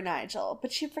works for Nigel,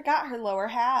 but she forgot her lower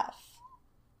half.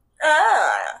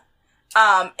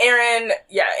 Erin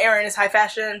is high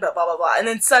fashion, but blah, blah, blah. And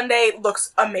then Sunday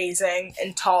looks amazing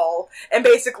and tall. And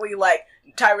basically, like,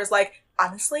 Tyra's like,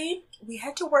 honestly, we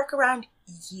had to work around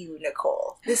you,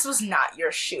 Nicole. This was not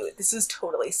your shoot. This is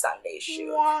totally Sunday's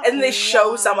shoot. Yeah, and they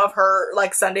show some of her,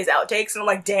 like, Sunday's outtakes, and I'm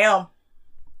like, damn.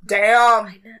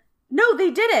 No,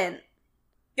 they didn't.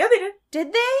 Yeah, they did.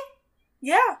 Did they?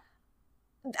 Yeah.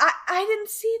 I didn't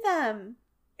see them.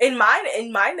 In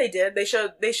mine they did. They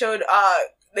showed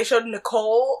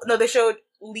Nicole. No, they showed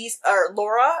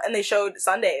Laura, and they showed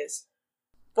Sunday's.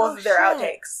 Both of their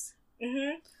outtakes.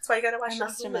 Mm-hmm. That's why you gotta watch. I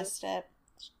must have missed it.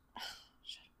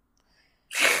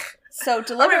 So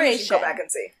deliberation. You should go back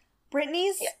and see.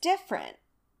 Brittany's different.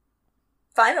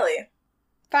 Finally.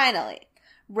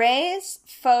 Ray's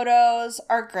photos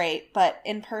are great, but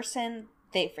in person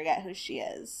they forget who she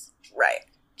is. Right.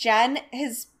 Jen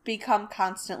has become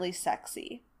constantly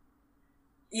sexy.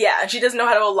 Yeah, and she doesn't know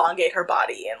how to elongate her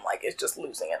body and, like, is just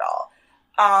losing it all.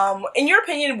 In your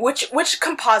opinion, which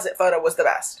composite photo was the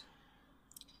best?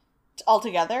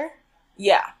 Altogether?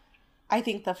 Yeah. I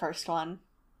think the first one.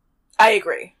 I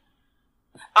agree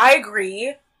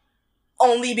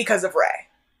only because of Ray.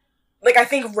 Like, I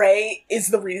think Ray is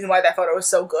the reason why that photo is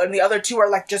so good, and the other two are,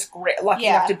 like, just great, lucky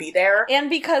enough to be there.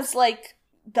 And because, like,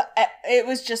 it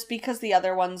was just because the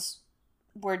other ones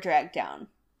were dragged down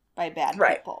by bad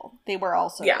people. They were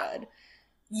also good.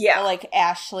 Yeah. Like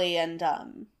Ashley and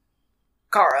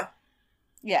Cara.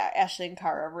 Yeah, Ashley and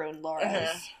Cara ruined Laura's.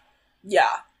 Mm-hmm.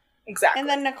 Yeah, exactly. And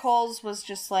then Nicole's was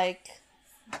just like,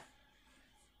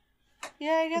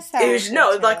 yeah, I guess that was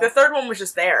like the third one was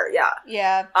just there. Yeah.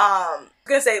 Yeah. I was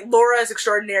gonna say Laura is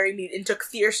extraordinary and took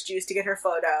fierce juice to get her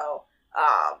photo.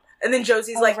 And then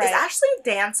Josie's is Ashley a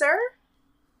dancer?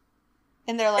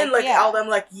 And they're like, and like all them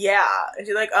like, yeah, and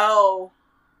she's like, oh,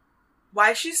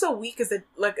 why is she so weak? As a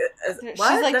like, she's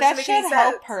what? like, that should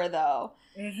help her though.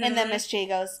 Mm-hmm. And then Miss J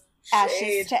goes,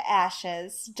 ashes to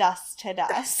ashes, dust to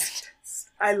dust.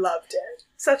 I loved it.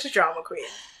 Such a drama queen.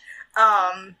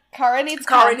 Cara needs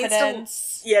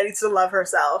confidence. Needs to love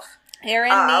herself.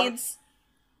 Erin needs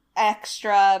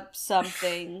extra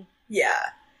something. Yeah.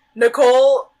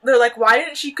 Nicole, they're like, why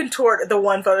didn't she contort the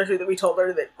one photo shoot that we told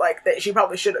her that she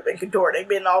probably should have been contorting,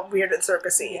 being all weird and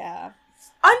circusy? Yeah.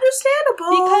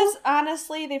 Understandable. Because,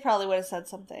 honestly, they probably would have said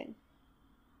something.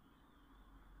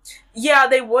 Yeah,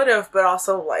 they would have, but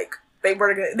also, like, they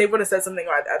would have said something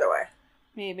right the other way.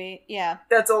 Maybe, yeah.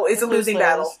 That's all. It's a losing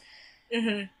battle.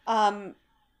 Mm-hmm.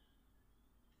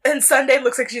 And Sunday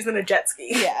looks like she's in a jet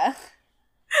ski. Yeah.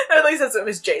 At least that's what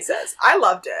Miss J says. I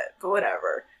loved it, but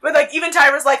whatever. But, like, even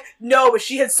Tyra's like, no, but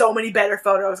she had so many better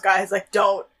photos, guys. Like,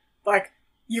 don't. Like,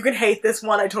 you can hate this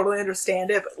one. I totally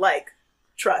understand it, but, like,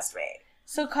 trust me.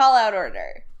 So call out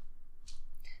order.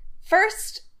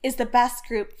 First is the best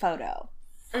group photo.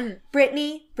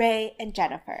 Brittany, Ray, and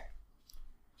Jennifer.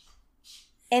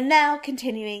 And now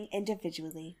continuing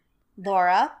individually.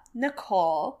 Laura,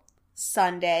 Nicole,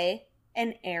 Sunday,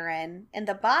 and Aaron. And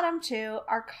the bottom two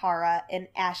are Cara and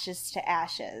Ashes to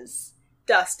Ashes.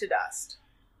 Dust to dust.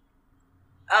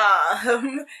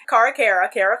 Cara,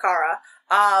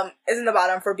 is in the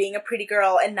bottom for being a pretty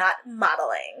girl and not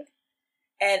modeling.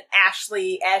 And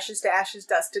Ashley, Ashes to Ashes,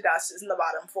 Dust to Dust, is in the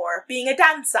bottom for being a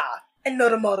dancer and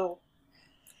not a model.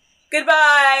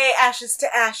 Goodbye, Ashes to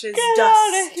Ashes, Get Dust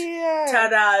out of here! to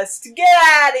Dust. Get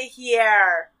out of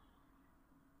here!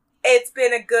 It's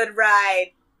been a good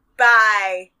ride.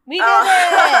 Bye. We did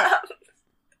it!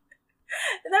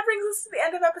 And that brings us to the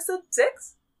end of episode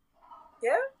 6.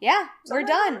 Yeah? Yeah, we're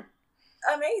done.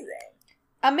 Amazing.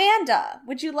 Amanda,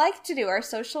 would you like to do our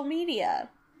social media?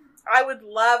 I would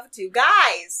love to.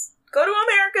 Guys, go to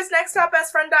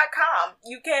americasnexttopbestfriend.com.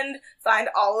 You can find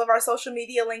all of our social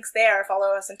media links there.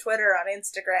 Follow us on Twitter, on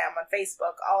Instagram, on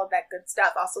Facebook, all of that good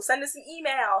stuff. Also, send us an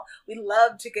email. We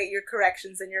love to get your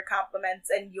corrections and your compliments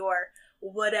and your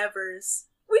whatevers.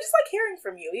 We just like hearing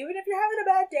from you. Even if you're having a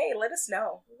bad day, let us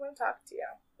know. We want to talk to you.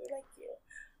 We like you.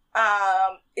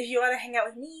 If you want to hang out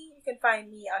with me, you can find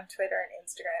me on Twitter and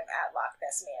Instagram at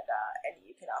LochNessManda, and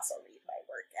you can also read my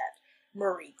work at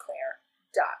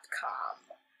marieclaire.com.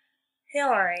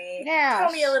 Hillary, Yes.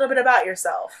 tell me a little bit about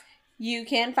yourself. You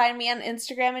can find me on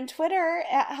Instagram and Twitter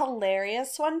at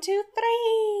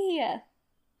hilarious123.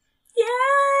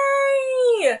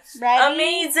 Yay! Ready?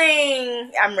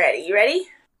 Amazing! I'm ready. You ready?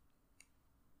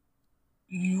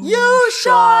 You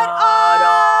shut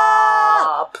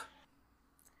up!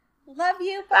 Love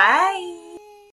you. Bye. Bye.